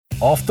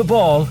Off the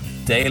Ball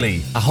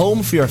Daily. A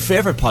home for your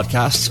favourite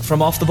podcasts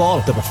from Off the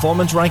Ball. The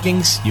performance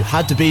rankings, You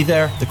Had to Be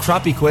There, the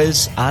crappy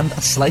quiz, and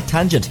a slight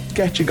tangent.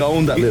 Get you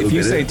going that little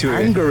bit.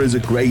 Anger is a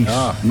great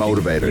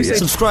motivator. Yeah.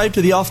 Subscribe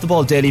to the Off the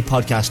Ball Daily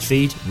podcast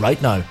feed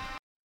right now.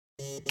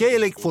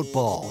 Gaelic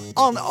football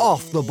on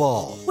Off the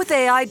Ball. With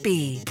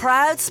AIB,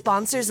 proud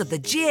sponsors of the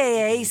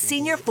GAA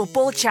Senior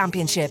Football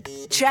Championship.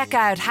 Check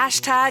out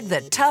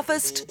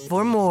 #TheToughest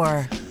for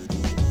more.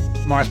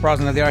 Maurice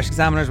Brosnan of the Irish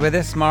Examiners with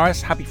us.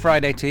 Maurice, happy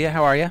Friday to you.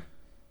 How are you?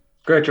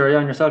 Great, Ger,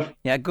 and yourself?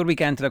 Yeah, good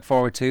weekend to look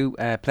forward to.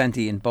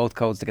 Plenty in both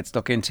codes to get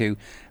stuck into.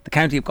 The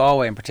county of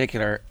Galway in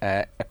particular,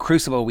 a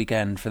crucible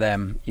weekend for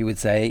them, you would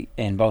say,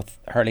 in both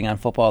hurling and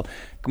football.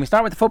 Can we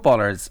start with the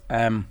footballers?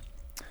 Of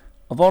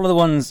all of the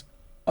ones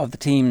of the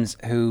teams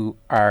who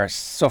are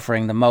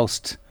suffering the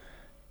most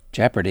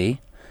jeopardy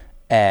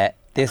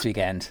this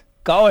weekend,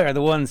 Galway are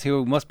the ones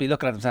who must be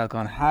looking at themselves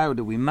going, how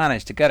do we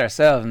manage to get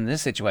ourselves in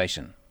this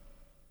situation?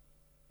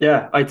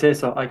 Yeah, I'd say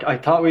so. I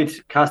thought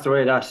we'd cast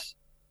away that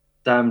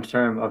damned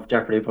term of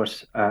jeopardy,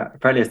 but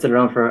apparently it's still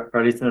around for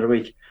at least another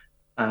week.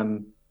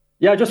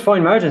 Yeah, just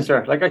fine margins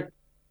there.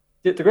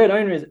 The great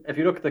irony is, if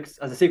you look at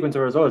as a sequence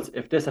of results,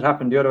 if this had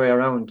happened the other way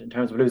around in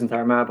terms of losing to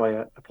Armagh by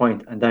a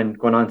point and then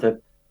going on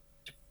to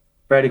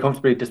fairly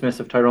comfortably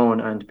dismiss of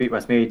Tyrone and beat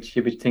Westmeath,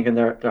 you'd be thinking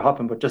they're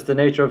hopping. But just the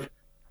nature of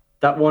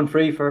that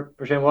 1-3 for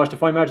Shane Walsh, to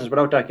find margins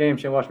without that game,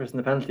 Shane Walsh missing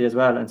the penalty as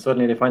well, and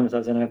suddenly they find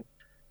themselves in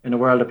a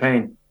world of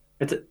pain.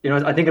 It's,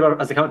 I think about it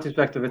as a county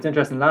perspective, it's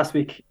interesting. Last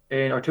week,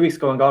 or 2 weeks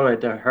ago in Galway,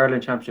 the hurling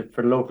championship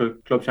for the local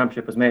club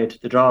championship was made.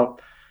 The draw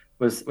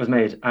was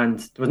made, and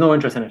there was no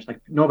interest in it.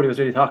 Nobody was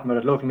really talking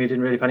about it. Local media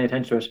didn't really pay any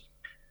attention to it.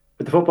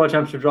 But the football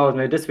championship draw was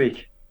made this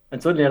week,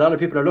 and suddenly a lot of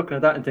people are looking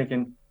at that and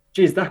thinking,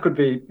 geez, that could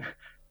be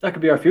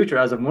our future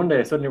as of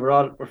Monday. Suddenly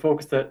we're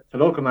focused to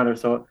local matters.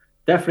 So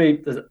definitely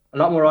there's a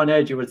lot more on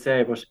edge, you would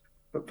say, but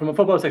from a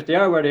football sector, they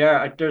are where they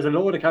are. There's a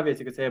load of caveats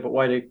you could say about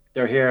why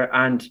they're here,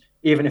 and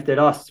even if they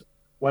lost,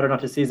 whether or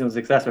not the season was a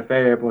success or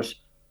failure. But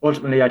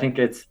ultimately, I think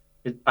as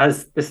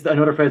this is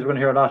another phrase we're going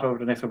to hear a lot over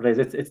the next couple of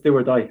days, it's do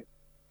or die.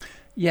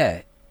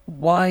 Yeah.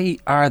 Why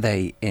are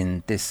they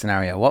in this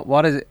scenario?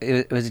 What is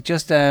it? Was it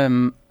just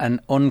an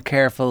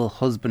uncareful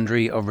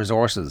husbandry of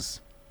resources?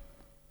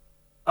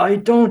 I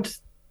don't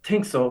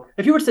think so.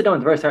 If you were to sit down at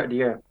the very start of the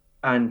year,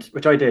 and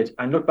which I did,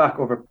 and look back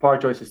over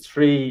Pádraig Joyce's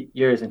 3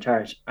 years in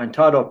charge and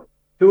tot up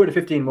who were the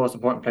 15 most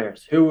important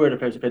players, who were the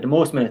players who played the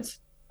most minutes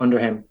under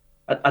him.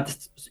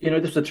 This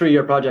was a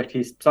 3-year project.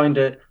 He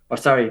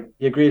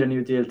agreed a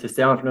new deal to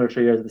stay on for another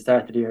 3 years at the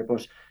start of the year.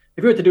 But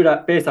if you were to do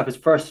that based off his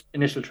first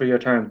initial 3-year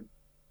term,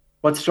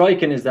 what's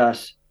striking is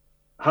that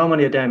how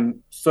many of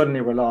them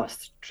suddenly were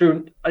lost.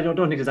 True, I don't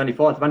think there's any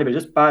fault of anybody,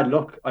 just bad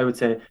luck, I would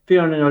say.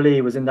 Fionn O'Lee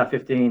was in that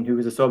 15, who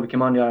was a sub who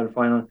came on the Ireland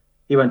final.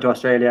 He went to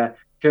Australia.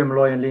 Kieran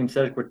Malloy and Liam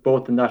Selk were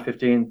both in that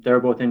 15. They were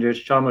both injured.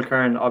 Sean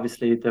Mulcairn,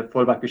 obviously the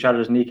fullback who shattered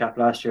his kneecap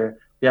last year,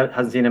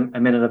 hasn't seen a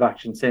minute of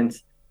action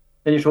since.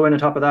 Then you throw in on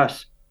top of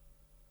that,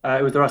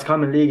 it was the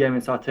Roscommon League game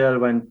in Sawtell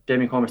when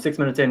Damien Comer, 6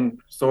 minutes in,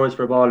 soars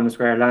for a ball in the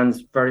square,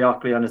 lands very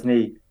awkwardly on his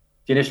knee.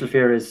 The initial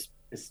fear is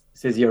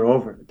his year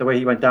over. The way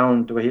he went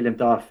down, the way he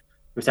limped off,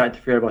 we started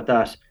to fear about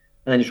that.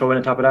 And then you throw in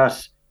on top of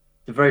that,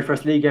 the very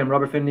first league game,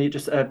 Robert Finley,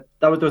 there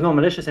was no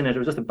malicious in it. It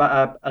was just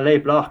a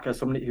late block as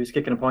somebody who's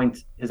kicking a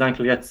point, his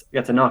ankle gets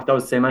a knock. That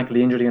was the same ankle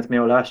he injured against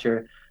Mayo last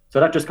year. So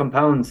that just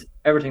compounds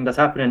everything that's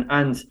happening.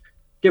 And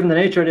given the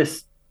nature of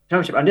this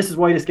championship, and this is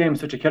why this game is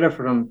such a killer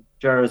for them,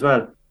 Ger, as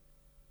well,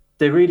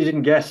 they really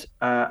didn't get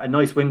a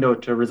nice window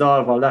to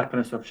resolve all that kind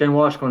of stuff. Shane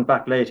Walsh comes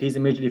back late. He's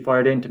immediately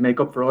fired in to make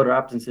up for other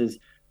absences.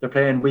 They're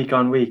playing week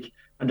on week,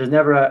 and there's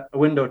never a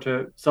window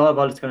to solve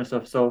all this kind of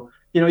stuff. So,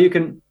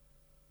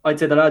 I'd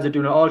say the lads are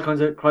doing all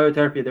kinds of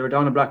cryotherapy. They were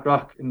down in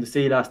Blackrock in the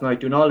sea last night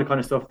doing all the kind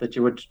of stuff that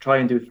you would try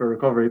and do for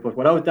recovery. But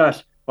without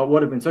that, what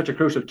would have been such a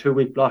crucial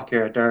 2-week block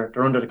here,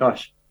 they're under the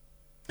cosh.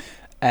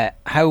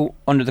 How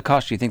under the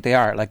cosh do you think they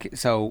are?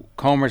 So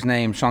Comer's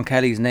named, Sean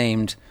Kelly's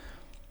named.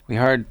 We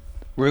heard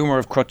rumour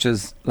of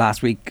crutches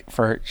last week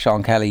for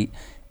Sean Kelly.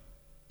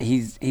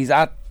 He's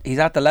at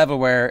the level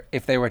where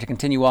if they were to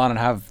continue on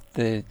and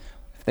if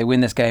they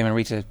win this game and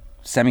reach a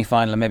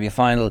semi-final and maybe a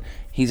final,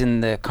 he's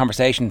in the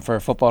conversation for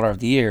Footballer of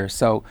the Year.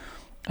 So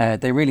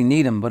they really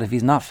need him, but if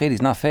he's not fit,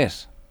 he's not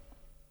fit.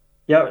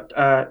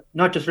 Yeah,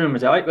 not just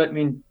rumours. I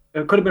mean,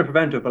 it could have been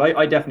prevented, but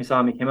I definitely saw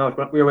him. He came out.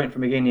 We were waiting for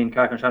McGinney and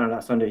Carrick-on-Shannon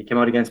last Sunday. He came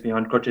out against me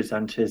on crutches,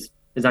 and his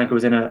ankle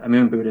was in a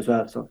moon boot as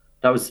well. So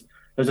there was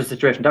a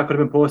situation. That could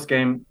have been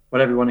post-game,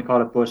 whatever you want to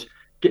call it. But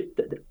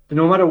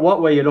no matter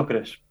what way you look at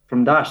it,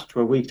 from that to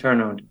a week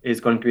turnaround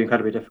is going to be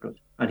incredibly difficult.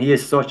 And he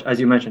is such,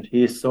 as you mentioned,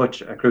 he is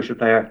such a crucial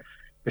player,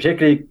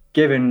 particularly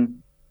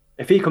given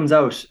if he comes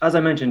out, as I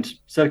mentioned,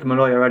 Selk and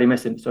Malloy are already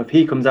missing. So if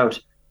he comes out,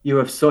 you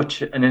have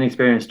such an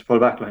inexperienced full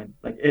back line.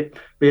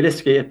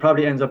 Realistically, it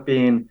probably ends up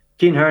being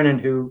Keane Hernan,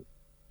 who,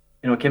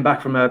 came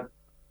back from a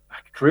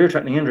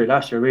career-threatening injury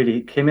last year, really.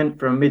 He came in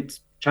for a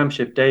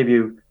mid-championship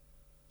debut,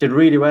 did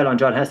really well on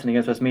John Heston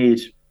against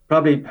Westmeath,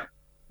 probably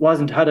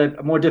had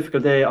a more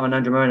difficult day on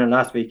Andrew Murnan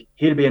last week.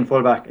 He'll be in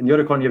fullback. In the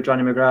other corner, you have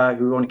Johnny McGrath,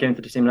 who only came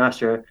to the team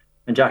last year.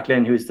 and Jack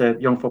Lynn, who's the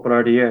Young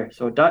Footballer of the Year.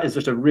 So that is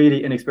just a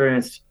really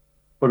inexperienced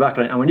full back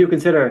line. And when you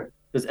consider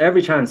there's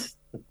every chance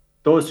that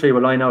those three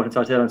will line out in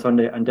Salthill on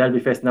Sunday and they'll be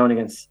facing down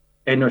against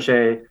Aidan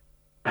O'Shea,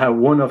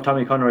 one of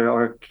Tommy Conroy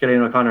or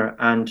Killian O'Connor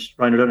and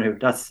Ryan O'Donoghue.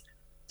 It's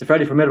a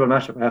fairly formidable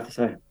matchup, I have to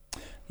say.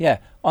 Yeah.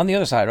 On the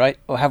other side, right,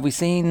 have we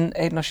seen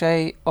Aidan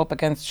O'Shea up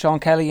against Sean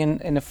Kelly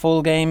in a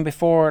full game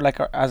before, like,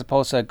 as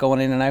opposed to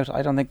going in and out?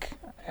 I don't think.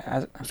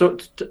 So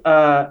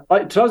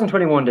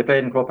 2021 they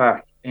played in Croke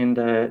Park in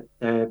the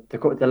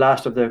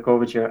last of the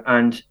COVID year,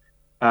 and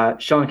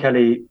Sean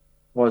Kelly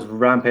was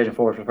rampaging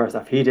forward for the first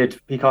half.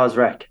 He caused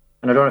wreck,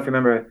 and I don't know if you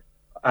remember,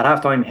 at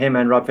halftime him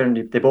and Rob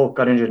Finley, they both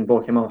got injured and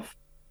both came off,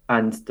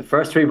 and the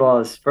first three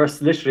balls,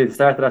 literally the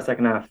start of that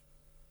second half,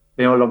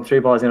 they all lumped three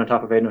balls in on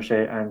top of Aidan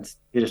O'Shea and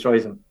he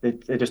destroys them. They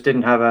just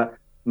didn't have a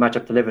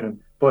matchup to live with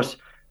him. But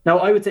now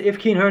I would say if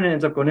Cian Hernan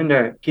ends up going in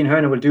there, Cian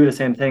Hernan will do the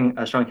same thing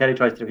as Sean Kelly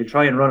tries to do. He'll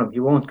try and run him. He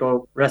won't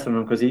go wrestling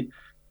him because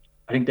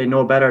I think they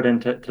know better than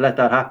to let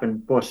that happen.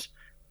 But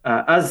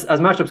as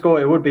matchups go,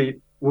 it would be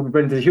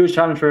brilliant. It's a huge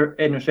challenge for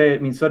Aidan O'Shea. I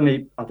mean,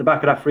 suddenly off the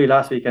back of that free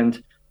last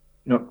weekend,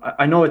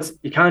 I know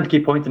you can't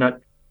keep pointing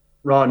at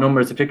raw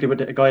numbers, particularly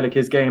with a guy like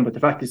his game, but the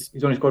fact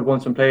he's only scored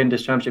once from playing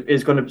this championship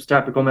is going to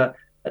start to become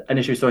an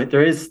issue. So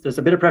there's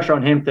a bit of pressure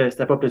on him to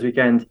step up this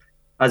weekend.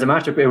 As a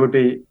matchup, it would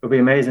be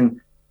amazing.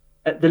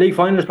 The league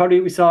final is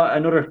probably, we saw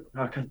another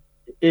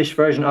ish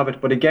version of it,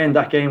 but again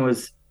that game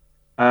was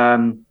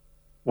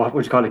what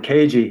would you call it,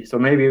 cagey. So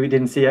maybe we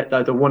didn't see it,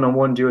 the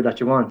one-on-one duel that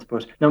you want.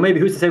 But now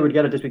maybe who's to say we'd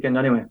get it this weekend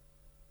anyway?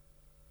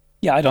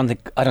 Yeah, I don't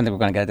think we're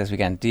going to get it this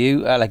weekend. Do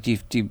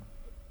you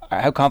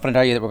how confident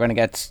are you that we're going to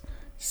get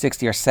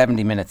 60 or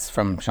 70 minutes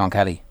from Sean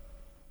Kelly?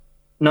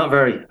 Not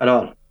very at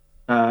all.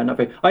 Not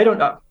very. I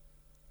don't.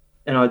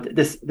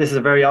 This is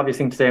a very obvious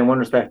thing to say in one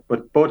respect,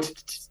 but both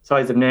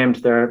sides have named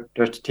their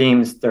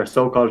teams, their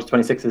so-called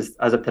 26s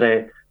as of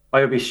today.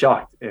 I would be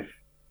shocked if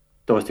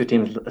those two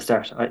teams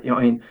start.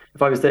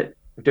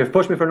 If they've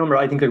pushed me for a number,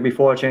 I think there could be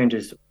 4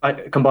 changes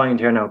combined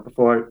here now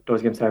before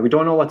those games start. We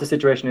don't know what the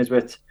situation is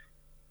with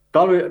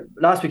Galway.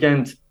 Last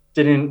weekend,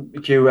 Dylan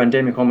McHugh and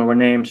Damien Coleman were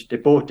named. They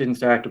both didn't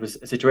start. There was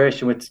a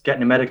situation with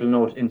getting a medical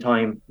note in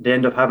time. They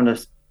ended up having a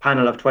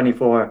panel of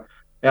 24.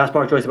 I asked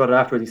Mark Joyce about it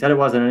afterwards. He said it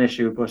wasn't an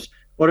issue, but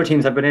other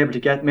teams have been able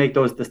to make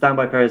the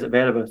standby players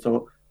available.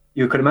 So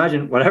you could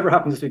imagine whatever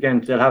happens this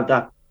weekend, they'll have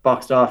that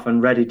boxed off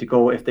and ready to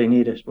go if they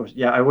need it. But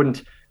yeah, I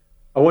wouldn't.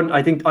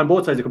 I think on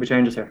both sides there could be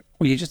changes here.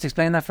 Will you just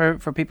explain that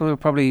for people who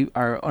probably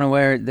are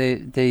unaware?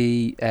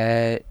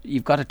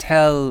 You've got to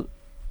tell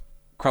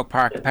Croke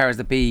Park, the powers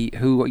that be,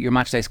 who your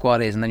matchday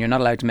squad is, and then you're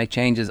not allowed to make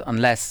changes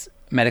unless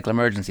medical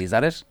emergency. Is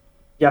that it?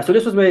 Yeah. So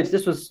this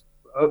was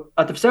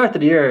at the start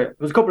of the year. There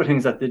was a couple of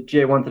things that the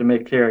GA wanted to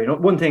make clear.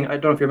 One thing, I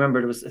don't know if you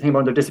remember, there was a thing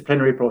about their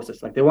disciplinary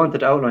process. Like, they wanted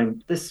to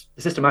outline this.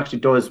 The system actually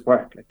does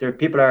work. Like,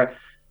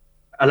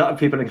 a lot of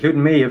people,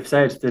 including me, have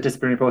said the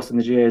disciplinary process in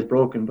the GA is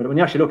broken. But when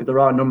you actually look at the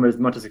raw numbers, the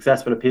amount of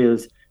successful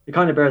appeals, it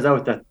kind of bears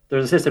out that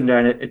there's a system there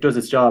and it does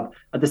its job.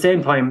 At the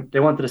same time, they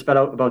wanted to spell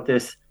out about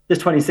this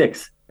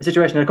 26, a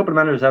situation that a couple of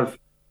managers have.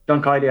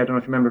 John Kiley, I don't know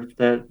if you remember,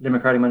 the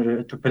Limerick Hurling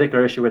manager, took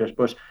particular issue with it.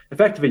 But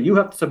effectively, you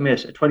have to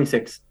submit a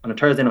 26 on a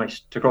Thursday night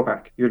to Croke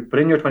Park. You would put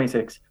in your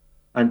 26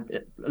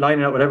 and line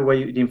it out whatever way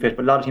you deem fit.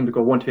 But a lot of teams would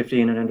go 1 to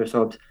 15 and then their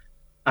subs.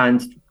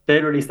 And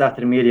they'll release that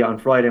to the media on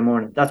Friday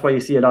morning. That's why you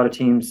see a lot of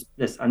teams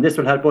and this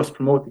will help us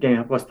promote the game,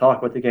 help us talk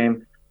about the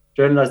game.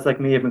 Journalists like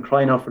me have been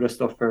crying out for this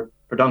stuff for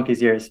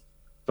donkey's years.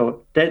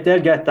 So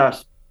they'll get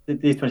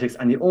these 26.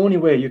 And the only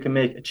way you can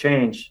make a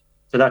change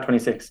to that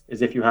 26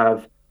 is if you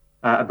have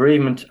a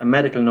bereavement, a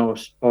medical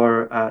note,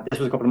 or this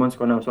was a couple of months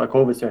ago now, so a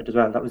COVID cert as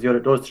well. That was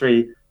those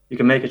 3. You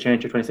can make a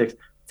change to 26. It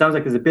sounds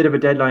like there's a bit of a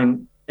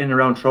deadline in and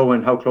around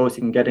throw-in, how close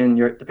you can get in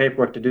the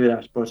paperwork to do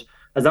that. But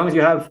as long as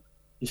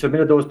you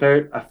submitted those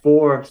players a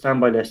 4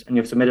 standby list and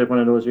you've submitted one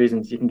of those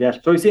reasons, you can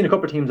get. So we've seen a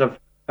couple of teams have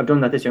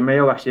done that this year.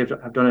 Mayo actually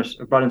have done it,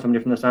 have brought in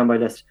somebody from the standby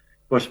list.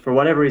 But for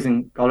whatever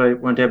reason, Galway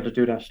weren't able to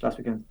do that last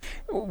weekend.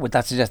 Would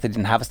that suggest they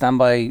didn't have a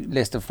standby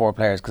list of 4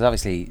 players? Because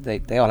obviously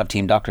they all have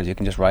team doctors. You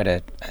can just write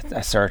a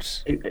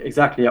cert.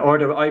 Exactly.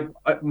 Or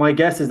my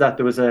guess is that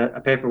there was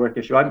a paperwork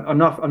issue. I'm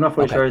not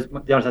fully sure is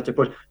the honest answer.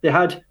 But they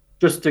had,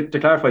 just to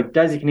clarify,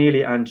 Desi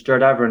Keneally and Ger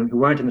Gilroy, who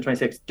weren't in the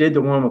 26, did the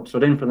warm-up,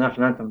 stood in for the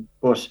national anthem.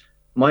 But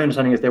my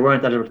understanding is they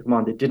weren't eligible to come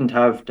on. They didn't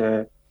have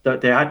they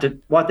had to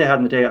what they had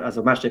in the day as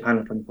a matchday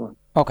panel 24.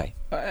 Okay.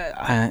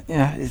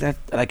 Is that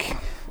like?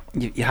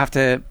 You have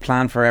to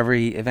plan for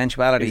every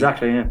eventuality.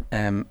 Exactly, yeah.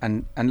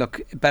 And look,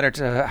 better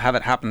to have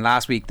it happen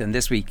last week than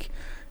this week,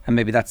 and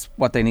maybe that's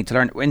what they need to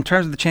learn. In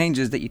terms of the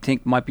changes that you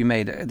think might be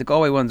made, the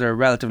Galway ones are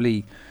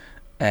relatively.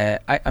 We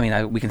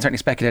can certainly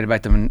speculate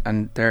about them,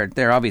 and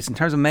they're obvious. In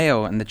terms of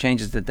Mayo and the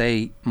changes that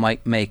they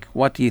might make,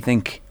 what do you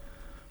think?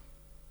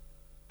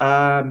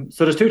 So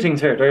there's 2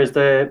 things here. There's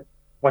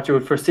what you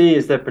would foresee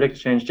is the predicted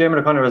change. Jamin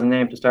O'Connor was a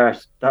name to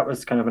start. That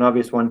was kind of an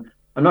obvious one.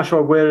 I'm not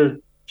sure will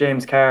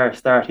James Carr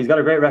start. He's got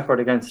a great record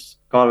against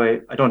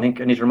Galway. I don't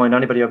think I need to remind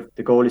anybody of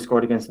the goal he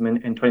scored against them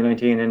in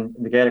 2019 in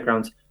the Gaelic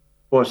grounds.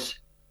 But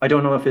I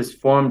don't know if his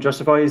form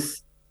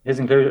justifies his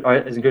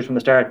inclusion from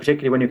the start,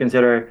 particularly when you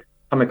consider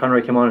Tommy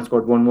Conroy came on and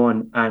scored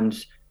 1-1,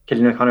 and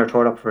Killian O'Connor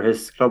tore it up for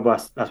his club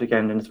last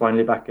weekend, and it's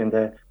finally back in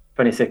the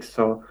 26th.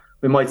 So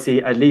we might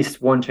see at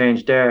least one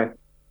change there.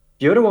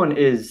 The other one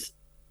is,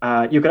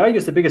 you could argue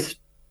it's the biggest,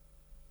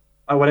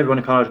 whatever you want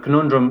to call it,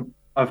 conundrum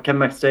of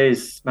Kevin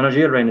McStay's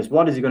managerial reign is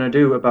what is he going to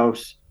do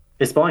about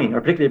his spine,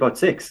 or particularly about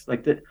six.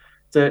 Like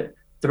the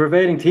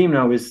prevailing team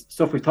now is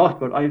stuff we've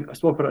talked about. I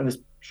spoke about it on this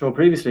show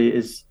previously,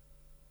 is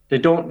they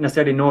don't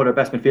necessarily know their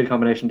best midfield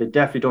combination. They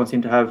definitely don't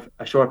seem to have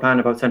a sure plan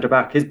about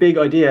centre-back. His big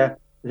idea,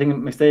 the thing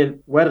McStay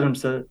wedded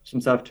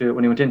himself to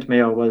when he went into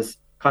Mayo, was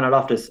Conor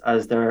Loftus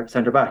as their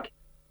centre-back.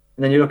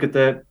 And then you look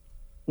at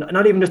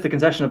not even just the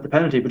concession of the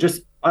penalty, but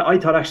just, I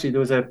thought actually there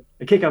was a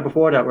kick out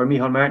before that where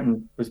Micheál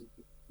Martin was,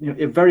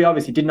 it very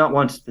obviously did not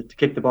want to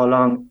kick the ball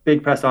long,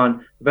 big press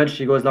on, eventually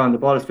she goes long, the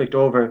ball is flicked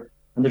over,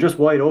 and they're just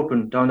wide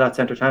open down that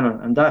centre channel,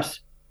 and that,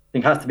 I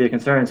think, has to be a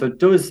concern. So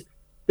this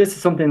is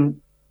something,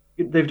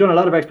 they've done a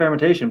lot of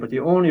experimentation, but the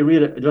only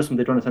real adjustment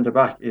they've done at centre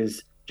back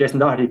is Jason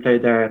Doherty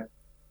played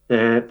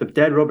the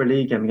dead rubber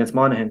league game against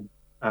Monaghan,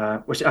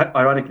 which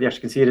ironically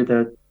actually conceded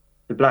the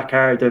black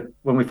card,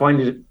 when we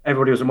finally,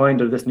 everybody was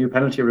reminded of this new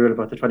penalty rule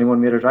about the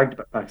 21-metre drag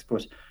backs.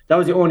 But that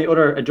was the only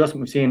other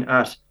adjustment we've seen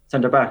at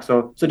centre back.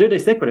 So do they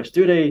stick with it?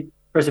 Do they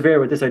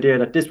persevere with this idea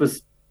that this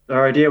was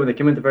their idea when they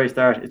came in at the very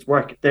start? It's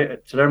work. To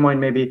their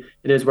mind, maybe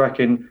it is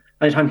working.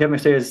 Anytime Kevin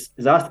McStay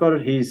is asked about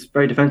it, he's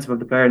very defensive of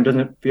the player and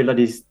doesn't feel that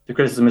the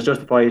criticism is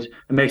justified,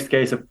 and makes the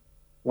case of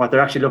what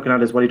they're actually looking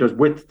at is what he does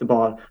with the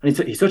ball. And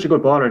he's such a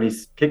good baller, and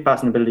his kick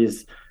passing ability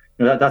is,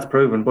 that's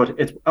proven, but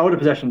it's out of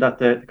possession that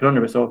the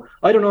conundrum is. So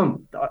I don't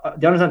know.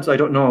 The honest answer is I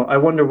don't know. I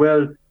wonder,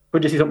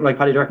 could you see something like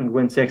Paddy Durkin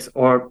win 6,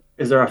 or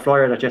is there a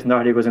flyer that Jason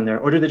Doherty goes in there,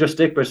 or do they just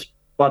stick with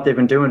what they've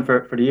been doing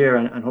for the year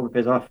and hope it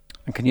pays off?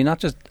 And can you not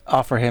just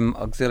offer him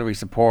auxiliary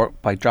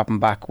support by dropping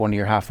back one of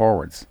your half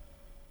forwards?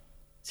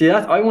 See,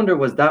 I wonder,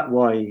 was that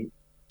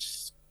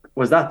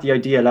the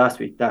idea last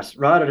week, that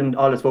rather than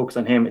all this focus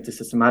on him, it's a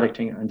systematic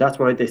thing, and that's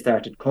why they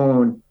started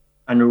Cohn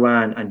and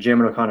Ruan and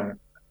Jim O'Connor.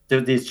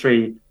 These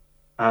three.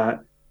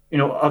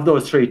 Of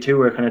those three, two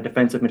are kind of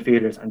defensive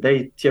midfielders, and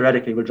they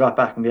theoretically will drop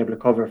back and be able to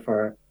cover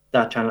for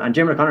that channel. And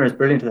Jim O'Connor is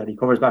brilliant at that; he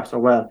covers back so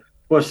well.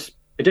 But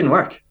it didn't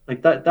work.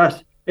 Like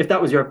that, if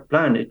that was your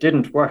plan, it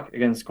didn't work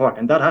against Cork,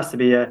 and that has to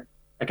be a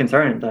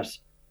concern. That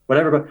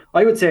whatever. But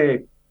I would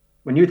say,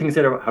 when you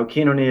consider how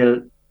Cian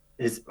O'Neill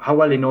is, how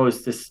well he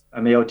knows this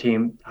Mayo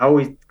team, how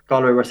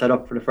Galway were set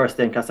up for the first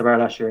day in Castlebar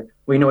last year,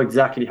 we know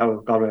exactly how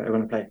Galway are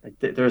going to play. Like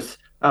there's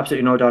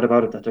absolutely no doubt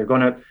about it that they're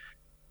going to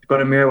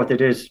mirror what they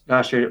did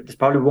last year. This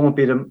probably won't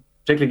be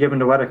particularly given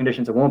the weather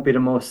conditions, it won't be the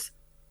most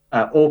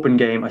open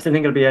game. I still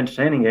think it'll be an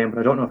entertaining game, but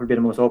I don't know if it'll be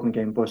the most open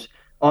game. But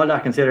all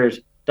that considered,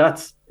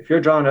 that's, if you're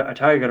drawing a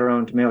target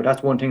around Mayo,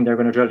 that's one thing they're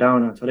going to drill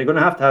down on. So they're going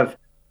to have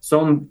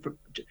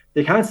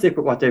they can't stick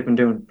with what they've been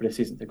doing for this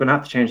season. They're going to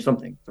have to change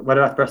something. So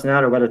whether that's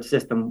personnel or whether it's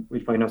system, we'll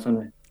find out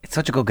Sunday. It's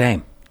such a good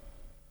game.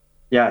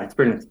 Yeah, it's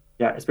brilliant.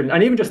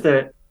 And even just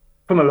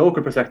from a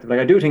local perspective, like,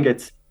 I do think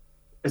it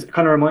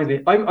kind of reminds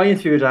me, I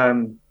interviewed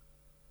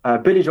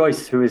Billy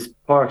Joyce, who is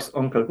Park's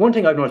uncle. One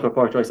thing I've noticed about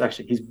Park Joyce,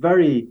 actually, he's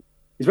very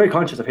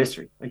conscious of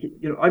history. Like,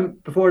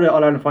 before the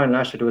All Ireland final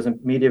last year, there was a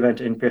media event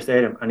in Pearse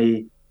Stadium, and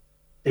he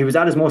was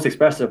at his most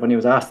expressive when he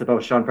was asked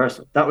about Sean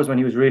Purcell. That was when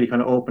he was really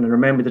kind of open and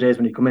remembered the days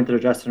when he'd come into the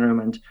dressing room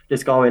and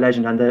this Galway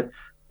legend, and the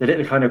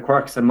little kind of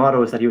quirks and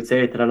mottos that he would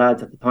say to the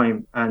lads at the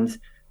time. And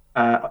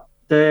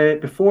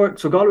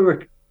so Galway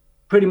were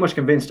pretty much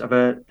convinced they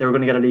were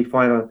going to get a league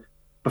final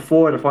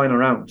before the final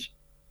round.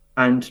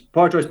 And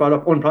Pádraig Joyce brought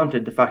up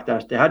unprompted the fact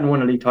that they hadn't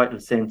won a league title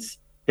since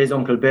his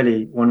uncle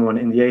Billy won one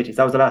in the 80s.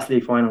 That was the last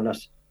league final that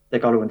they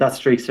got to win. That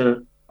streak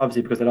still,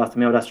 obviously because they lost to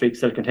Mayo, that streak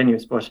still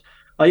continues. But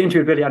I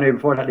interviewed Billy anyway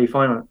before that league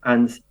final,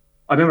 and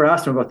I remember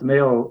asking him about the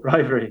Mayo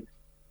rivalry,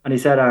 and he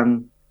said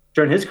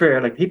during his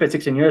career, like, he played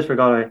 16 years for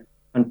Galway,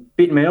 and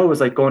beating Mayo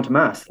was like going to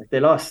mass. Like, they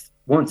lost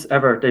once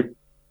ever. They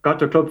got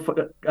their club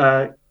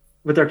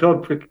with their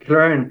club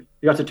Killearn.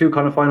 They got to 2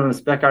 Connacht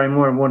finalists, Beck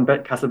Moore and one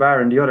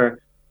Castlebar in the other.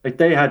 Like,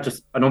 they had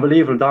just an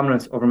unbelievable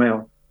dominance over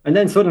Mayo. And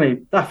then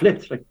suddenly that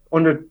flipped. Like,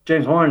 under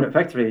James Horn,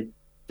 effectively,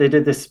 they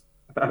did this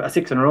a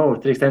 6 in a row,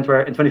 to the extent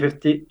where in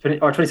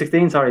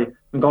 2016,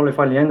 when Galway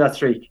finally ended that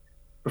streak,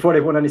 before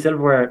they've won any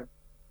silverware,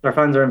 their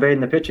fans are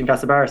invading the pitch in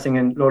Castlebar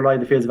singing "Low Lie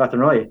the Fields of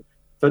Athenry."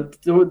 So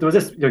there was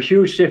this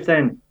huge shift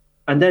then.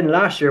 And then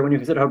last year, when you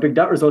consider how big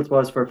that result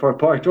was for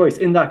Pádraig Joyce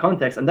in that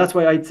context, and that's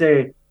why I'd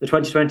say the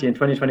 2020 and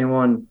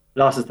 2021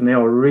 losses to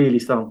Mayo really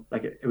stung.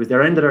 Like, it was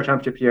their end of their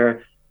championship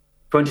year.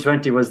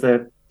 2020 was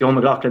the Owen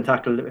McLaughlin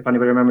tackle, if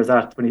anybody remembers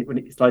that, when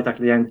he slide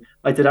tackle at the end.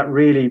 I'd say that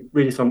really,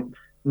 really stung.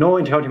 No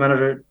inter-county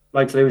manager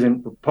likes losing,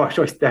 but Pádraig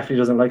Joyce definitely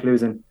doesn't like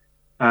losing.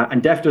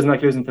 And definitely doesn't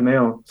like losing to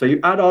Mayo. So you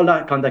add all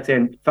that context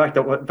in, the fact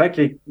that what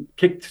effectively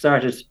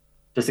kick-started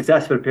the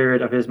successful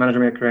period of his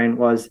managerial career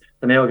was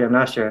the Mayo game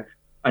last year.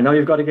 And now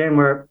you've got a game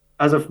where,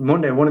 as of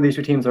Monday, one of these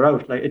two teams are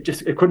out. Like,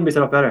 it couldn't be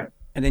set up better.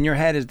 And in your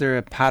head, is there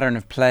a pattern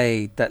of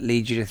play that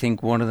leads you to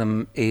think one of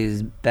them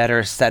is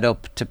better set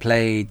up to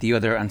play the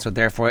other, and so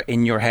therefore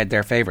in your head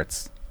they're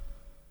favourites?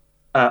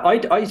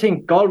 I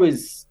think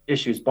Galway's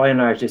issues by and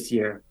large this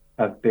year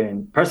have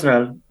been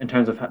personnel in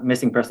terms of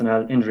missing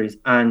personnel, injuries,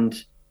 and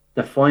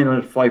the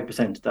final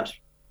 5% that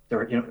they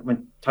were,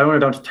 when Tyrone were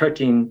down to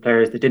 13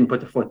 players, they didn't put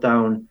the foot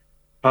down.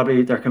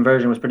 Probably their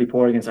conversion was pretty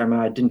poor against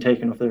Armagh, didn't take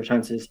enough of their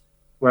chances.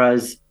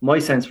 Whereas my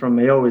sense from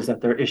Mayo is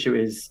that their issue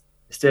is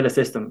still a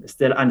system,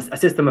 and a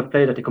system of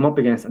play that they come up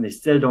against, and they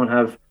still don't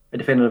have a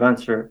definitive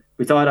answer.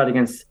 We saw that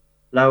against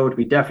Louth,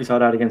 we definitely saw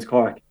that against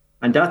Cork.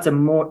 And that's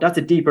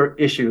a deeper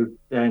issue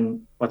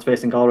than what's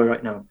facing Galway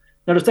right now.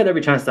 Now, there's still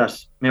every chance that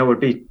Mayo will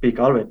beat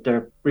Galway.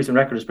 Their recent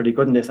record is pretty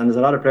good in this, and there's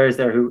a lot of players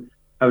there who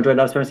have enjoyed a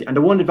lot of experience. And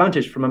the one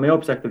advantage from a Mayo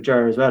perspective,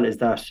 Ger, as well, is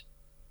that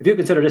if you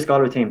consider this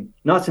Galway team,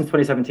 not since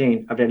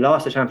 2017 have they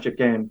lost a championship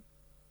game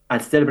and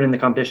still been in the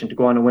competition to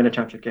go on and win a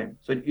championship game.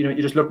 So, you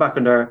just look back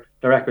on their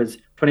records.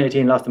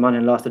 2018 lost to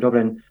Monaghan, lost to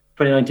Dublin.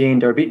 2019,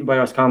 they were beaten by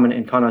Roscommon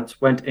in Connacht,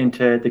 went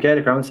into the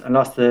Gaelic rounds and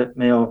lost to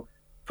Mayo.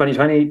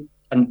 2020,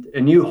 and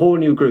a whole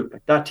new group.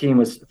 That team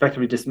was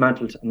effectively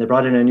dismantled, and they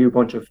brought in a new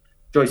bunch of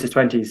Joyce's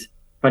 20s.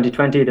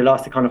 2020, they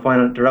lost the Connacht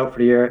final, they're out for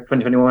the year.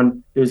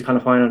 2021, lose the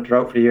Connacht final, they're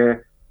out for the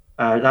year.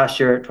 Last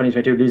year,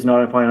 2022, losing the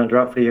Ireland final, they're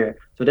out for the year.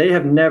 So they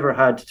have never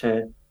had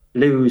to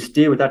lose,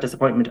 deal with that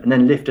disappointment, and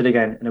then lift it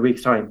again in a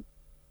week's time.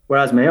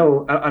 Whereas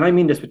Mayo, and I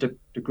mean this with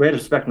the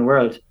greatest respect in the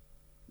world,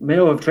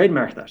 Mayo have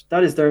trademarked that.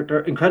 That is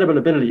their incredible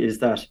ability, is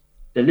that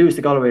they lose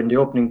to Galway in the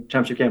opening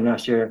championship game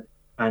last year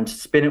and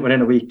spin it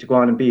within a week to go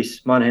on and beat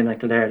Monaghan and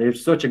Kildare. They have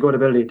such a good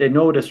ability. They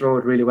know this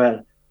road really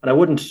well. And I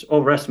wouldn't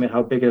overestimate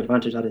how big an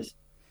advantage that is.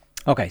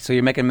 Okay, so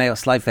you're making Mayo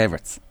slight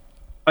favourites.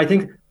 I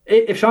think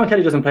if Sean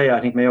Kelly doesn't play, I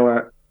think Mayo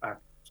are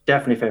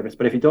definitely favourites.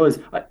 But if he does,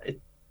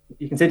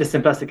 you can say the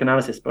simplistic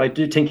analysis, but I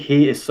do think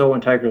he is so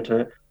integral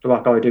to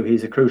what Galway do.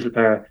 He's a crucial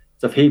player.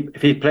 So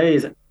if he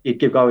plays, he'd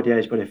give Galway the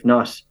edge. But if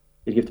not,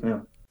 he'd give to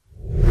Mayo.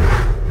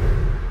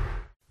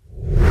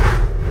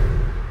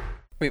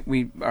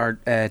 We are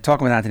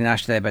talking with Anthony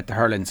Nash today about the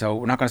hurling, so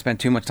we're not going to spend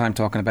too much time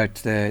talking about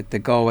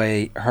the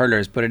Galway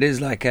hurlers, but it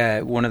is like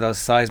one of those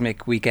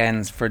seismic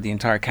weekends for the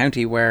entire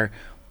county where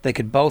they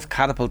could both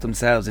catapult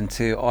themselves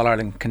into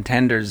All-Ireland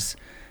contenders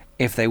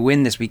if they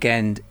win this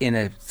weekend in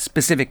a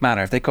specific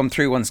manner. If they come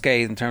through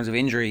unscathed in terms of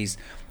injuries,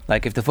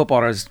 like if the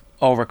footballers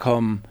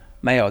overcome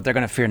Mayo, they're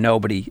going to fear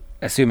nobody,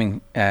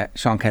 assuming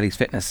Sean Kelly's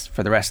fitness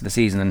for the rest of the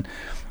season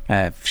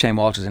and Shane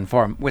Walsh is in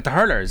form. With the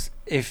hurlers,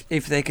 if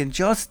they can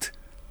just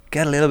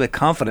get a little bit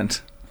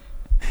confident,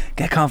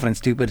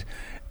 stupid,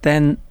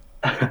 then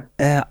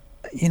the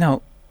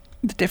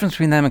difference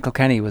between them and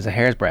Kilkenny was a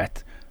hair's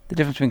breadth. The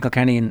difference between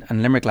Kilkenny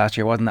and Limerick last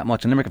year wasn't that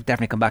much, and Limerick have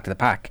definitely come back to the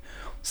pack.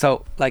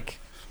 So, like,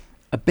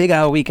 a big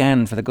hour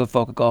weekend for the good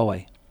folk of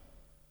Galway.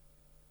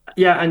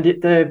 Yeah, and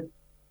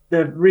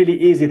the really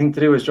easy thing to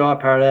do is draw a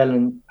parallel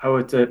and how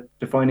it's a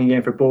defining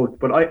game for both.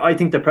 But I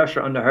think the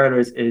pressure on the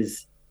hurlers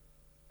is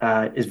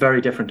very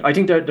different. I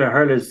think the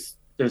hurlers,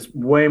 there's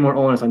way more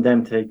onus on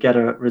them to get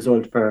a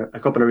result for a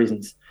couple of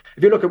reasons.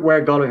 If you look at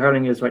where Galway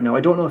hurling is right now,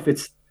 I don't know if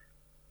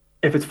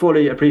it's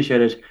fully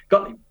appreciated.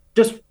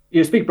 Just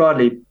you speak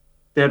broadly,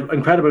 they had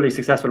incredibly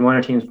successful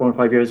minor teams 4 and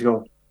 5 years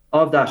ago.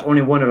 Of that,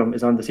 only one of them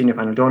is on the senior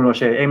panel. Donal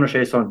O'Shea, Eamon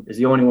O'Shea's son, is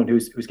the only one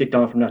who's kicked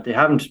on from that. They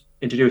haven't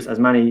introduced as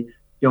many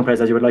young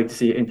players as you would like to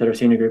see into their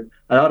senior group.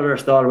 A lot of their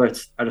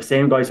stalwarts are the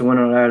same guys who won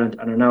in Ireland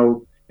and are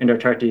now in their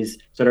 30s.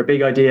 So their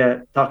big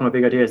idea, talking about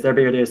big ideas, their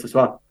big idea is to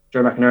swap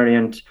Ger McInerney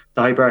and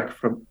the High Burke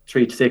from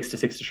 3 to 6 to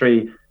 6 to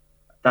 3.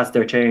 That's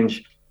their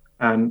change.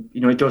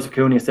 Joseph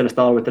Cooney is still a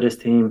stalwart to this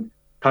team.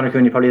 Conor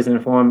Cooney probably isn't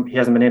in form. He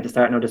hasn't been able to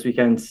start now this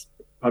weekend.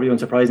 Probably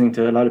unsurprising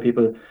to a lot of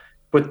people.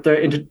 But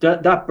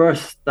that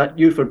burst, that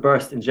youthful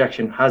burst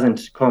injection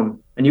hasn't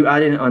come. And you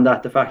add in on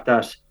that the fact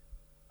that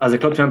as a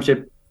club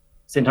championship,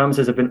 St.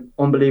 Thomas's have been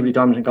unbelievably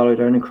dominant in Galway.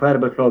 They're an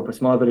incredible club, a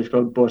small village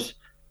club, but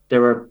they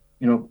were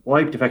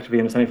wiped effectively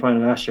in the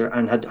semi-final last year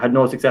and had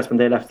no success when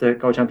they left the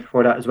Galway championship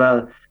before that as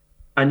well.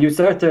 And you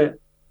start to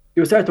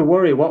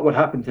worry what would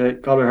happen to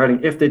Galway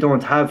hurling if they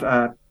don't have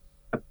a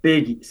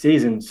big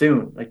season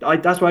soon.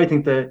 That's why I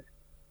think the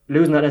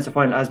losing that Leinster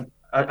final,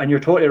 and you're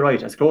totally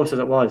right, as close as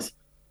it was,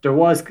 there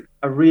was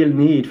a real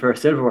need for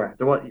silverware.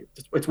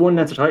 It's won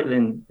Leinster title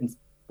in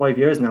 5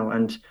 years now,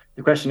 and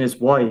the question is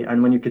why.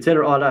 And when you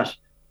consider all that,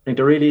 I think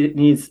there really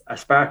needs a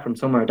spark from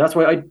somewhere. That's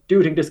why I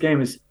do think this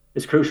game is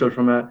crucial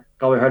from a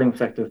Galway hurling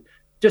perspective.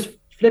 Just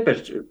flip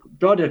it,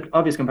 draw the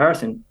obvious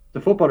comparison.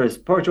 The footballers,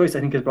 Paul Joyce, I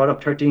think, has brought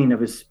up 13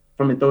 of his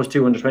from those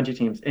 2 under-20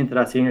 teams into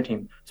that senior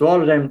team. So all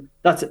of them,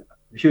 that's a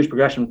huge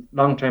progression.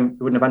 Long term,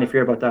 we wouldn't have any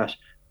fear about that.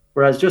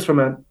 Whereas just from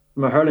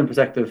a hurling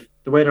perspective,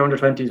 the way their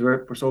under-20s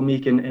were so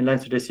meek in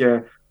Leinster this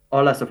year,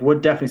 all that stuff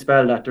would definitely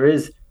spell that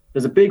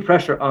there's a big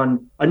pressure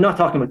on. I'm not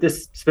talking about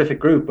this specific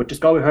group, but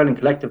just Galway hurling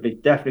collectively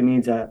definitely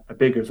needs a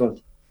big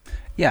result.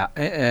 Yeah,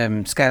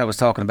 Scala was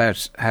talking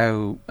about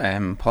how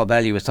Paul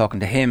Bellew was talking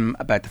to him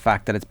about the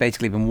fact that it's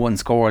basically been one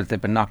score that they've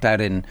been knocked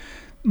out in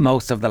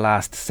most of the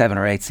last 7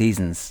 or 8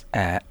 seasons,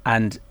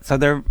 and so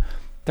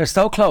they're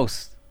so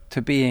close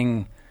to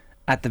being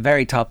at the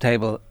very top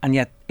table, and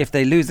yet if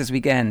they lose this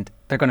weekend,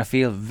 they're going to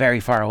feel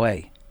very far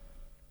away.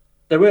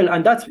 They will,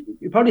 and that's,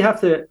 you probably have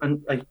to,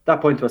 and like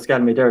that point to Pascal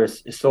made there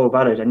is so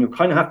valid, and you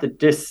kind of have to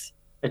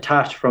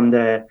disattach from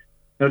the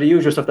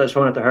usual stuff that's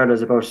thrown at the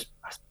hurlers about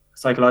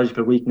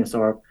psychological weakness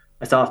or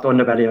a soft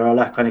underbelly or all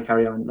that kind of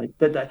carry on. Like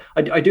that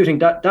I do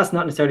think that's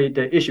not necessarily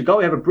the issue.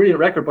 Galway have a brilliant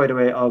record, by the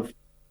way, of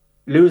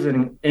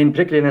losing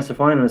particularly in the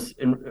finals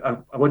in a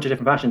bunch of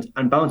different fashions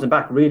and bouncing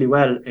back really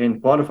well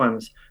in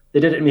quarterfinals. They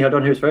did it in Micheál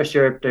Donoghue's first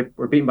year. They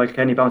were beaten by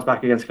Kilkenny, bounced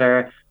back against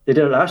Clare. They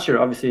did it last year,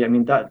 obviously. I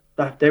mean, that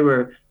they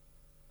were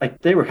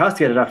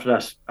castigated after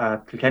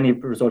that Kilkenny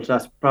result.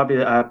 That's probably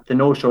the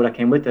no-show that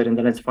came with it in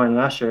the Leinster final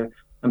last year,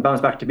 and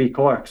bounced back to beat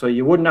Cork. So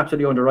you wouldn't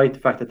absolutely underwrite the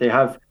fact that they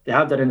have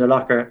that in their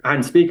locker.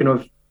 And speaking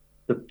of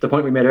the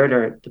point we made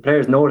earlier, the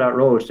players know that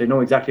road. They know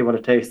exactly what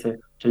it takes to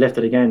lift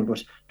it again.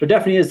 But there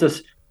definitely is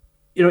this,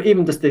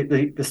 even just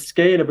the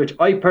scale at which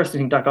I personally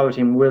think that Galway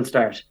team will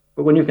start.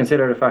 But when you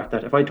consider the fact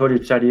that if I told you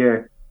at the start of the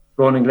year,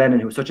 Ronan Glennon,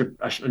 who was such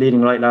a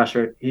leading light last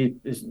year, he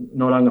is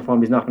no longer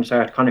formed. He's not going to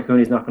start. Conor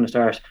Cooney's not going to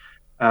start.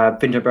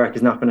 Fintan Burke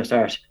is not going to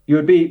start.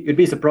 You'd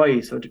be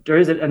surprised. So there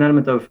is an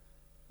element of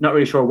not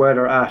really sure where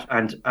they're at,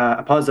 and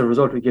a positive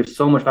result would give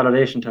so much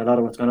validation to a lot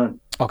of what's going on.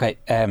 Okay,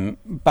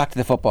 back to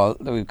the football,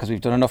 because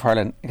we've done enough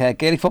hurling.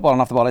 Gaelic Football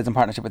and Off the Ball is in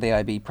partnership with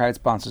AIB, proud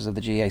sponsors of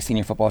the GAA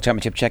Senior Football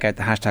Championship. Check out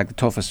the hashtag the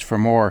toughest for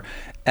more.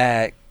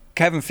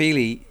 Kevin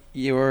Feely,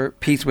 your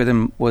piece with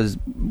him was,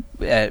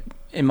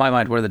 in my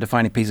mind, one of the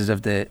defining pieces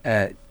of the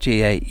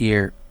GAA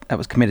year that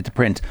was committed to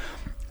print.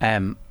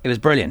 It was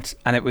brilliant,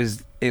 and it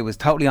was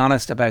totally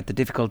honest about the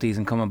difficulties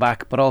in coming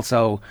back, but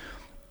also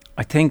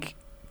I think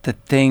the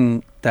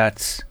thing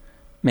that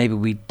maybe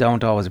we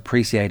don't always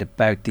appreciate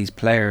about these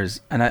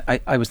players, and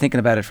I was thinking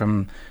about it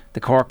from the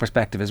Cork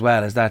perspective as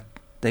well, is that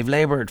they've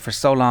laboured for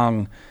so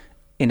long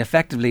in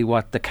effectively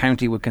what the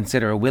county would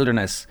consider a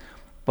wilderness,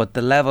 but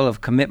the level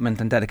of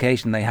commitment and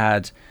dedication they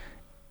had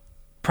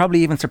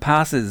probably even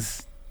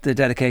surpasses the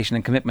dedication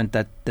and commitment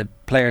that the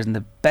players in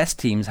the best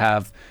teams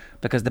have,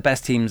 because the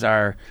best teams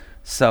are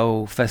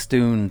so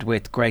festooned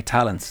with great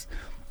talents.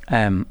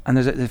 And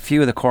there's a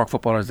few of the Cork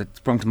footballers that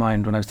sprung to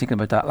mind when I was thinking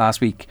about that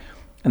last week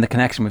and the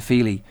connection with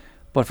Feely.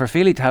 But for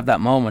Feely to have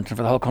that moment and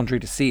for the whole country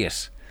to see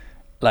it,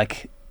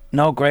 like,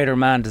 no greater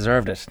man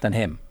deserved it than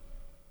him.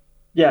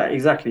 Yeah,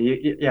 exactly.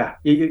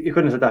 You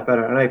couldn't have said that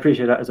better, and I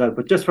appreciate that as well.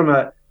 But just from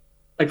a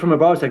broad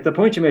perspective, the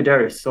point you made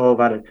there is so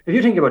valid. If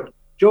you think about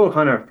Joe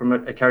O'Connor from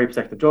a Kerry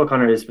perspective, Joe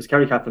O'Connor was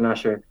Kerry captain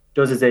last year,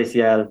 does his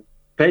ACL,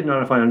 played in an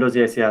All-Ireland final and does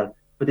the ACL.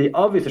 But the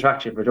obvious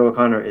attraction for Joe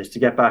O'Connor is to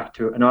get back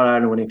to an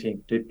All-Ireland winning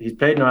team. He's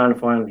played in an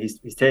All-Ireland final, he's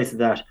tasted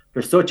that.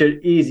 There's such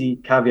an easy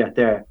caveat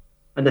there.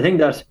 And the thing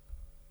that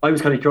I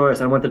was kind of curious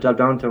and I wanted to delve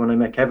down to when I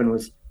met Kevin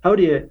was, how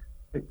do you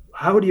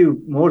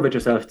motivate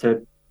yourself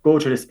to go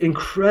through this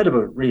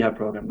incredible rehab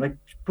program? Like,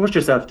 push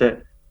yourself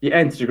to the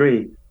nth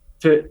degree.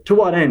 To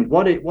what end?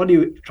 What are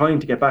you trying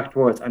to get back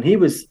towards? And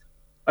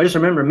I just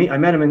remember I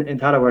met him in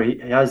Tala, where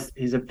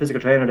he's a physical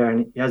trainer there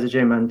and he has a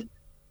gym, and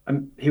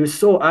he was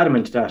so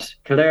adamant that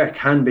Kildare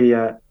can be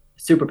a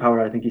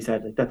superpower. I think he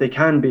said that they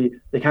can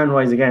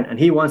rise again, and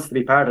he wants to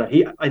be part of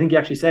that. I think he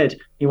actually said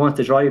he wants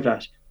to drive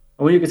that.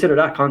 And when you consider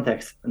that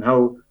context and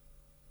how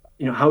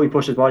he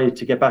pushed his body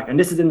to get back, and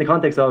this is in the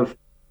context of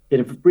he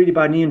had a really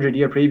bad knee injury the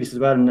year previous as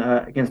well, and,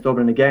 against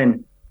Dublin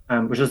again,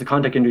 which was a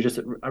contact injury, just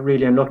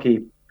really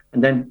unlucky.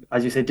 And then,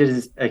 as you said, did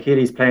his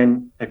Achilles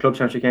playing a club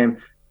championship game.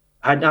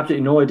 Had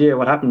absolutely no idea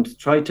what happened.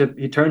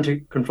 He turned to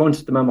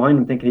confront the man behind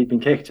him, thinking he'd been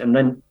kicked, and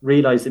then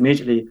realised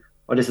immediately,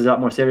 oh, this is a lot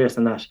more serious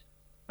than that.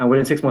 And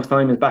within 6 months'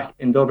 time, is back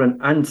in Dublin.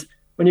 And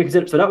when you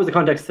consider, so that was the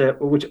context to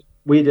which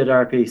we did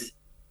our piece,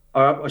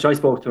 or which I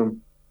spoke to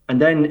him. And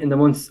then in the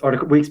months or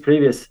the weeks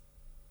previous,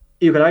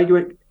 you could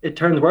argue it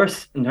turns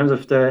worse in terms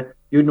of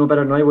you'd know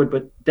better than I would,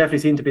 but definitely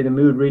seemed to be the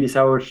mood really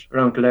soured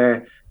around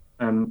Kildare.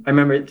 I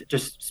remember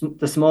just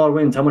the small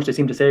wins, how much they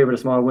seemed to savour the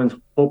small wins,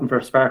 hoping for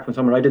a spark from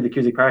somewhere. I did the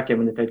Cusack Park game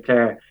when they played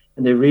Clare,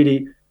 and they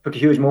really took a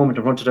huge moment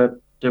in front of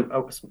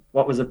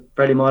what was a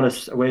fairly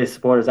modest away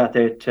supporters that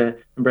day to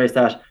embrace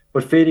that.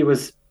 But Feely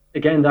was,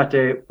 again, that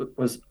day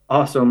was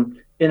awesome.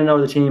 In and out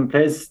of the team,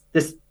 plays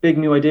this big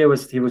new idea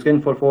was he was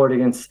getting full forward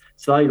against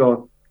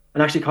Sligo,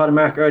 and actually caught a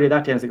mark early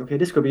that day. I was like, okay,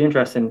 this could be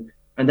interesting.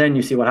 And then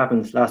you see what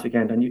happens last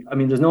weekend.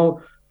 And there's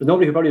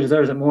nobody who probably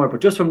deserves it more.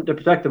 But just from the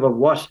perspective of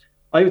what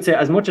I would say,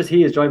 as much as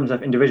he is driving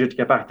himself individually to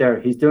get back there,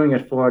 he's doing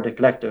it for the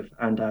collective.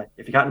 And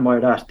if you can't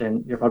admire that,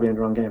 then you're probably in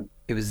the wrong game.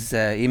 It was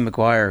Ian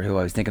Maguire who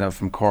I was thinking of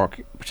from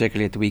Cork,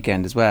 particularly at the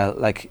weekend as well.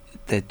 Like,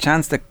 the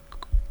chance that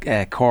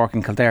Cork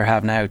and Kildare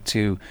have now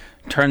to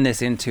turn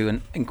this into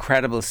an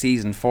incredible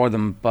season for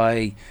them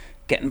by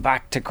getting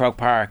back to Croke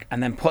Park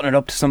and then putting it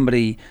up to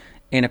somebody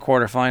in a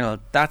quarter final,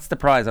 that's the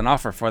prize on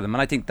offer for them.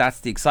 And I think that's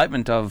the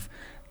excitement of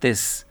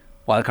this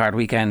wildcard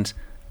weekend,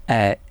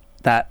 again,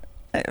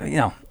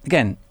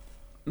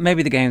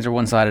 maybe the games are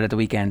one-sided at the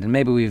weekend, and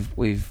maybe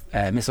we've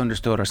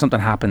misunderstood, or something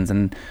happens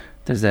and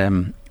there's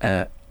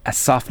a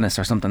softness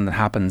or something that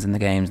happens in the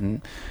games and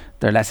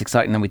they're less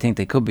exciting than we think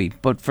they could be.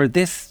 But for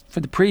the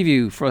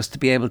preview, for us to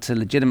be able to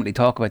legitimately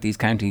talk about these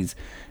counties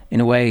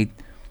in a way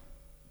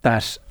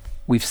that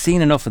we've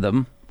seen enough of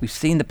them, We've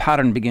seen the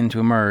pattern begin to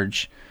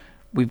emerge.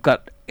 We've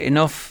got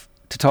enough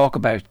to talk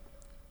about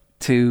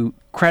to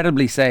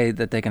credibly say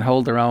that they can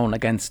hold their own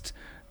against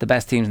the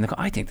best teams in the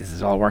country. I think this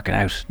is all working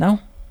out. No?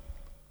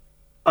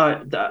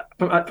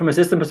 From a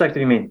system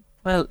perspective, you mean?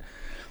 Well,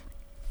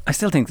 I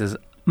still think there's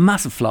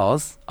massive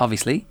flaws,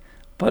 obviously,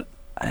 but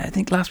I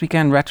think last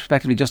weekend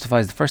retrospectively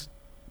justifies the first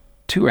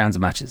 2 rounds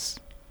of matches.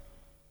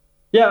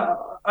 Yeah,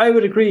 I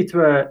would agree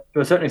to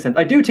a certain extent.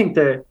 I do think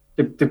the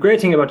great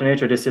thing about the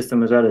nature of this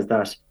system as well is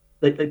that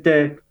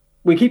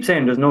we keep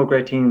saying there's no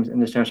great teams in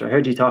this championship. I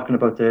heard you talking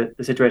about the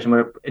situation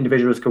where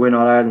individuals could win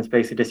All Ireland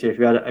basically this year if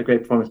you had a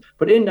great performance.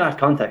 But in that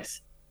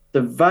context,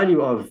 the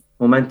value of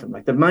momentum,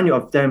 like the value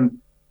of them,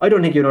 I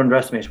don't think you'd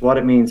underestimate what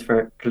it means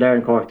for Kildare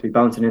and Cork to be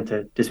bouncing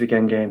into this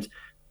weekend games.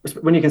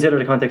 When you consider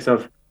the context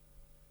of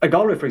a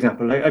Galway, for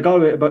example, like a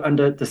Galway, and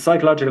the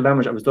psychological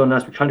damage that was done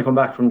last week, trying to come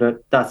back from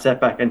that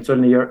setback, and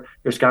suddenly you're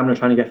scrambling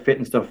trying to get fit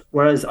and stuff.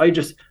 Whereas I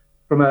just,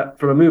 from a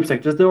move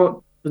perspective,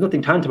 there's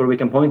nothing tangible we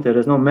can point to.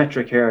 There's no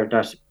metric here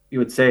that you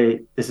would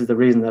say this is the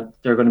reason that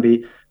they're going to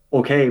be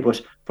okay.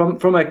 But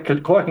from a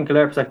Cork and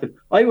Kildare perspective,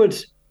 I would,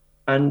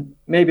 and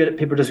maybe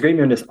people disagree with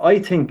me on this, I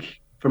think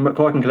from a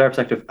Cork and Kildare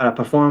perspective, a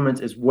performance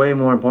is way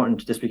more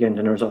important this weekend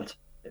than a result.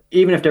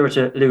 Even if they were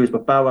to lose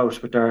but bow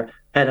out with their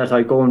head at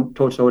high, go and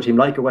touch the team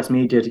like a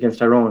Westmeath did against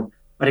Tyrone,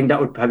 I think that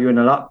would have you in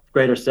a lot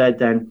greater stead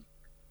than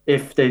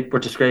if they were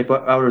to scrape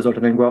out a result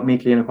and then go out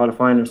meekly in a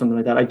quarter-final or something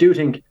like that. I do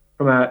think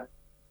from a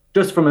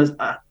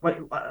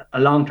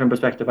long-term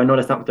perspective, I know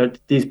that's not what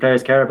these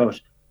players care about,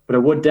 but it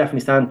would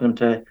definitely stand for them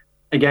to,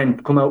 again,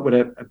 come out with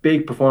a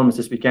big performance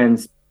this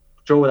weekend,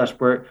 show that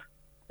we're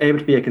able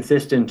to be a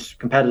consistent,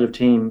 competitive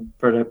team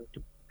for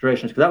the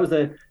durations. Because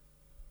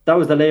that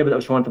was the label that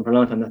was shown to them for a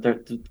long time,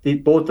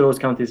 that both of those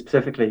counties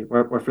specifically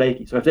were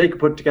flaky. So if they could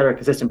put together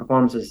consistent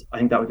performances, I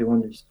think that would do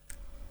wonders.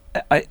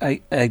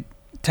 I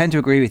tend to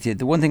agree with you.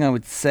 The one thing I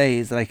would say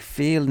is that I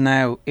feel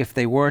now if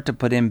they were to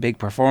put in big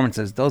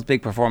performances, those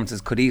big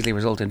performances could easily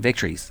result in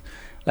victories.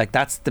 Like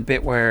that's the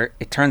bit where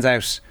it turns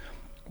out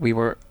we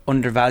were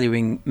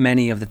undervaluing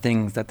many of the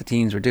things that the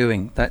teams were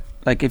doing. That,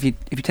 like, if you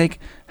take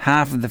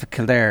half of the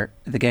Kildare,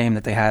 the game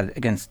that they had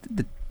against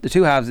the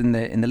two halves in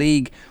the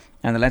league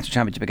and the Leinster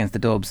Championship against the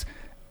Dubs,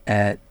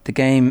 the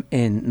game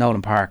in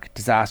Nolan Park,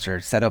 disaster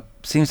set up.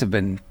 It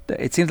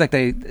seems like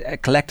they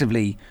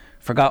collectively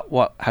forgot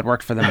what had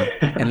worked for them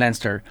in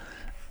Leinster.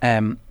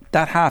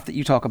 That half that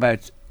you talk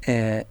about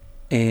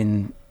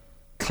in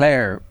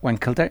Clare, when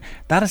Kildare,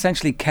 that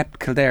essentially kept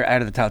Kildare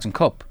out of the Tailteann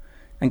Cup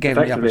and gave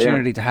them the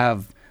opportunity to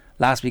have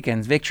last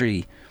weekend's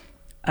victory.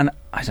 And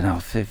I don't know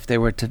if they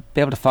were to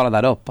be able to follow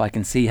that up, I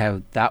can see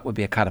how that would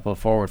be a catapult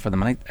forward for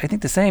them. And I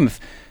think the same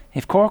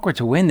if Cork were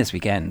to win this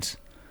weekend,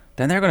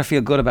 then they're going to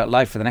feel good about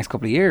life for the next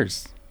couple of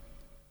years.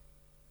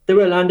 They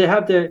will, and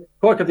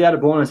Cork have the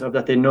added bonus of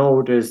that they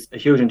know there's a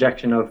huge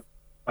injection of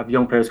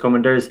young players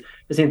coming. There seems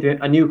to be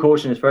a new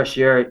coach in his first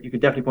year. You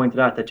could definitely point to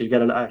that you'd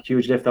get a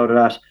huge lift out of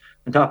that.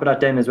 On top of that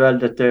then as well,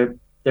 that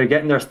they're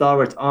getting their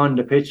stalwarts on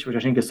the pitch, which I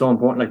think is so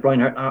important. Like Brian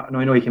Hurley,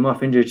 I know he came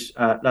off injured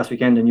last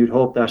weekend, and you'd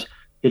hope that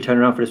he'll turn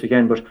around for this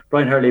weekend, but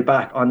Brian Hurley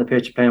back on the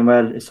pitch playing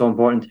well is so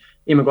important.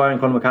 Ian Maguire and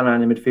Colin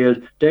McCallaghan in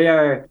midfield, they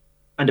are,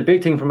 and the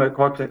big thing from a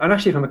Cork perspective, and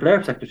actually from a Clare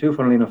perspective too,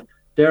 funnily enough,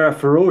 they're a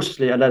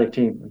ferociously athletic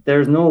team.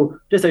 There's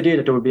this idea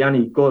that there would be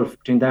any gulf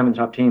between them and the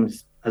top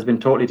teams has been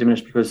totally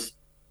diminished, because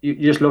you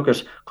just look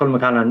at Colin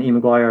McCallaghan and Ian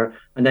Maguire,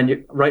 and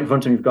then right in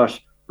front of them you've got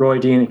Roy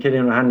Dean and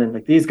Killian O'Hanlon.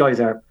 Like these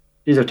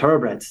are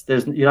thoroughbreds.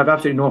 You have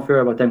absolutely no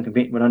fear about them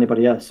competing with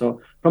anybody else. So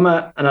from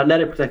an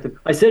athletic perspective,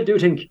 I still do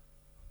think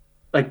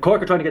like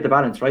Cork are trying to get the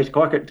balance right.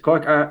 Cork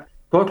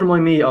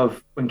remind me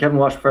of when Kevin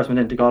Walsh first went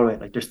into Galway.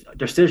 Like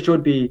there still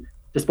should be,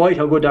 despite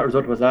how good that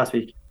result was last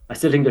week, I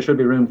still think there should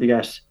be room to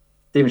get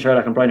Stephen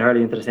Sherlock and Brian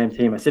Hurley into the same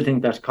team. I still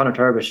think that Conor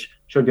Turbish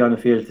should be on the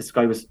field. This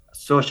guy was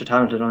such a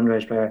talented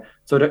underage player.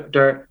 So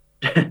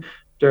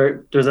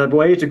there's a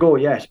way to go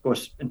yet,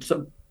 but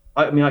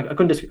I mean, I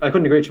couldn't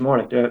agree with you more.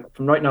 Like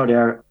from right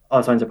now,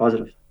 all signs are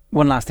positive.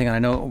 One last thing, and I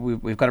know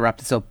we've got to wrap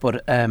this up,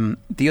 but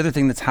the other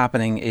thing that's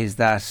happening is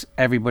that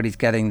everybody's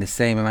getting the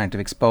same amount of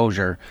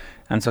exposure,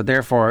 and so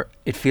therefore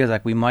it feels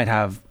like we might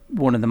have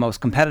one of the most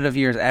competitive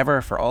years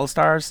ever for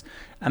All-Stars,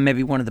 and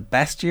maybe one of the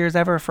best years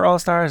ever for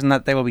All-Stars, and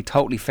that they will be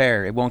totally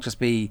fair. It won't just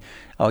be,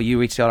 oh, you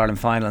reached the All-Ireland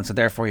final, and so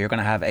therefore you're going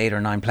to have 8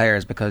 or 9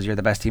 players because you're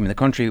the best team in the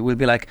country. It will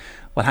be like,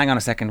 well, hang on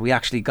a second, we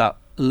actually got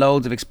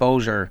loads of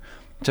exposure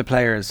to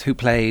players who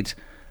played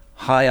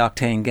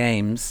high-octane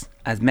games,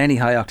 as many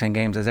high-octane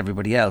games as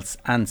everybody else,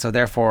 and so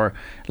therefore,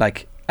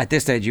 like, at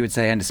this stage you would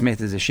say Enda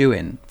Smith is a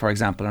shoe-in, for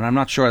example, and I'm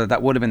not sure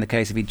that would have been the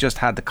case if he just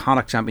had the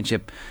Connacht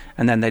Championship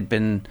and then they'd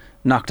been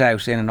knocked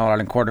out in an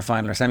All-Ireland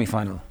quarter-final or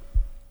semi-final.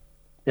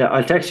 Yeah,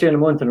 I'll text you in a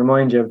month and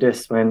remind you of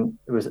this when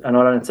it was an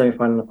All-Ireland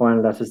semi-final and a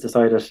final that has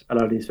decided a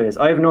lot of these phases.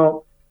 I have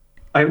no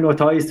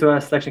ties to a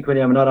selection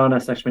committee. I'm not on a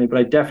selection committee, but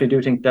I definitely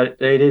do think that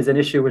it is an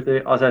issue with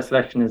the All-Star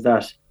selection, is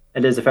that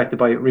it is affected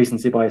by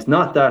recency bias.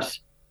 Not that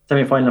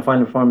semi-final and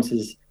final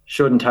performances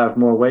shouldn't have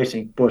more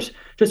weighting, but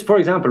just for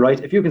example, right,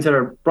 if you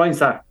consider Brian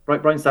Sack,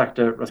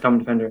 the Roscommon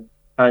defender,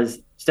 has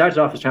started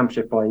off as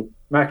championship boy.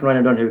 Mark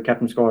Ryan O'Donoghue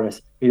kept him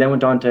scoreless. He then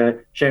went on to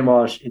Shane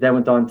Walsh. He then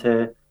went on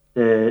to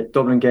the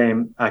Dublin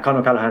game, Conor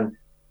O'Callaghan.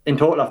 In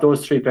total, of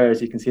those 3 players,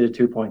 he conceded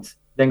 2 points.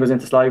 Then goes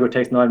into Sligo,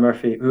 takes Niall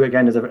Murphy, who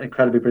again is an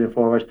incredibly brilliant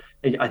forward.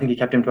 I think he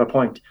kept him to a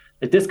point.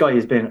 Like, this guy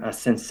has been a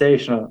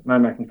sensational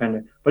man-marking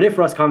defender. But if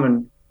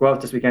Roscommon go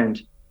out this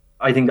weekend,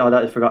 I think all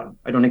that is forgotten.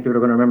 I don't think people are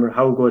going to remember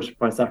how good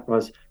Brian Stack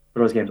was for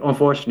those games.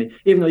 Unfortunately,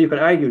 even though you could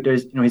argue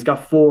he's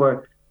got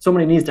 4.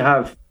 Somebody needs to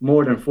have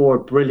more than 4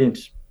 brilliant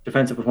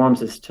defensive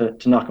performances to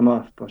knock him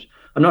off. But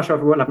I'm not sure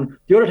if it will happen.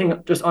 The other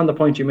thing, just on the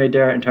point you made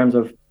there in terms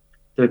of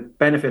the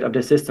benefit of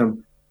this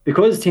system,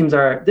 because teams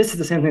this is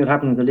the same thing that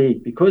happens in the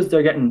league, because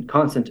they're getting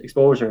constant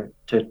exposure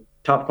to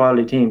top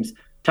quality teams,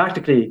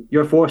 tactically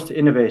you're forced to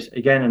innovate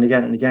again and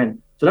again and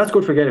again. So that's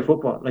good for Gaelic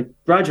football. Like,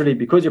 gradually,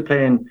 because you're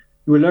playing,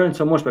 you will learn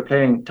so much by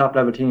playing top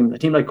level teams. A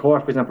team like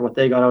Cork, for example, what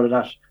they got out of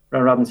that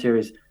round robin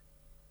series,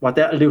 what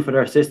that'll do for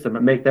their system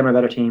and make them a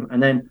better team,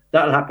 and then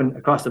that'll happen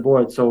across the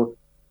board. So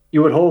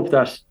you would hope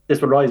that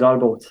this will rise all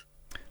boats.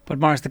 But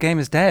Maurice, the game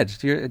is dead.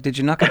 Did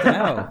you not get the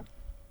now?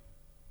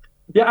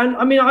 Yeah, and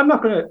I mean, I'm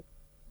not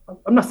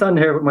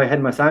standing here with my head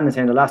in my sand and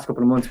saying the last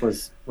couple of months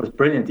was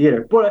brilliant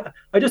either. But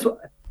I can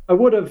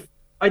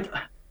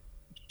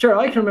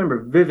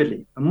remember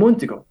vividly a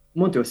month ago,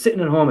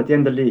 sitting at home at the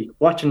end of the league,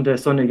 watching the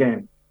Sunday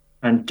game,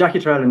 and Jackie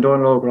Terrell and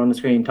Donal Logue were on the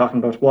screen talking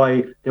about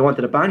why they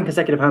wanted to ban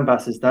consecutive hand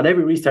passes, that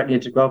every restart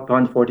needed to go up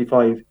behind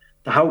 45,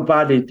 to how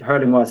badly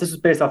hurling was. This was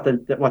based off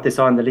what they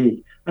saw in the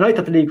league. And I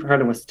thought the league for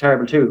hurling was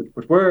terrible too.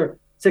 But we're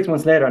 6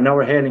 months later and now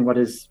we're hailing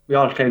we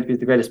all claim to be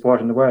the greatest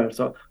sport in the world.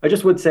 So I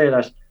just would say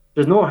that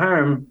there's no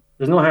harm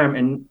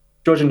in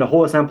judging the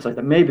whole sample size,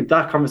 that maybe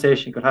that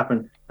conversation could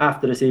happen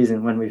after the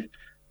season when we're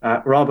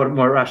all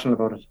more rational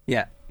about it.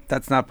 Yeah,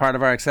 that's not part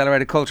of our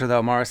accelerated culture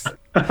though, Maurice.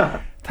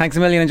 Thanks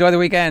a million. Enjoy the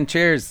weekend.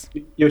 Cheers.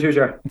 You too,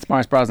 Ger. It's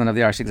Maurice Brosnan of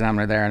the Irish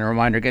Examiner there. And a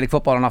reminder, Gaelic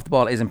Football and Off the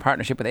Ball is in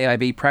partnership with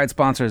AIB, proud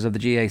sponsors of the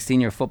GAA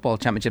Senior Football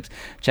Championships.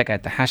 Check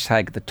out the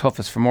hashtag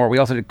 #TheToughest for more. We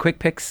also did quick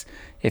picks.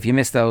 If you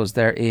missed those,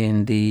 they're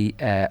in the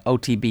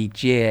OTB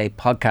GAA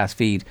podcast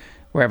feed,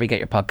 wherever you get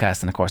your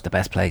podcasts. And of course, the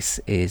best place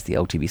is the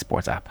OTB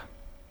Sports app.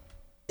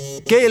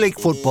 Gaelic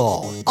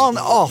football on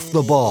Off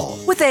the Ball.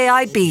 With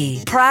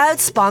AIB, proud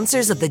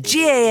sponsors of the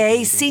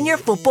GAA Senior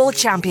Football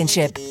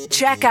Championship.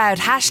 Check out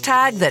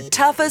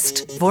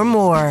 #TheToughest for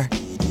more.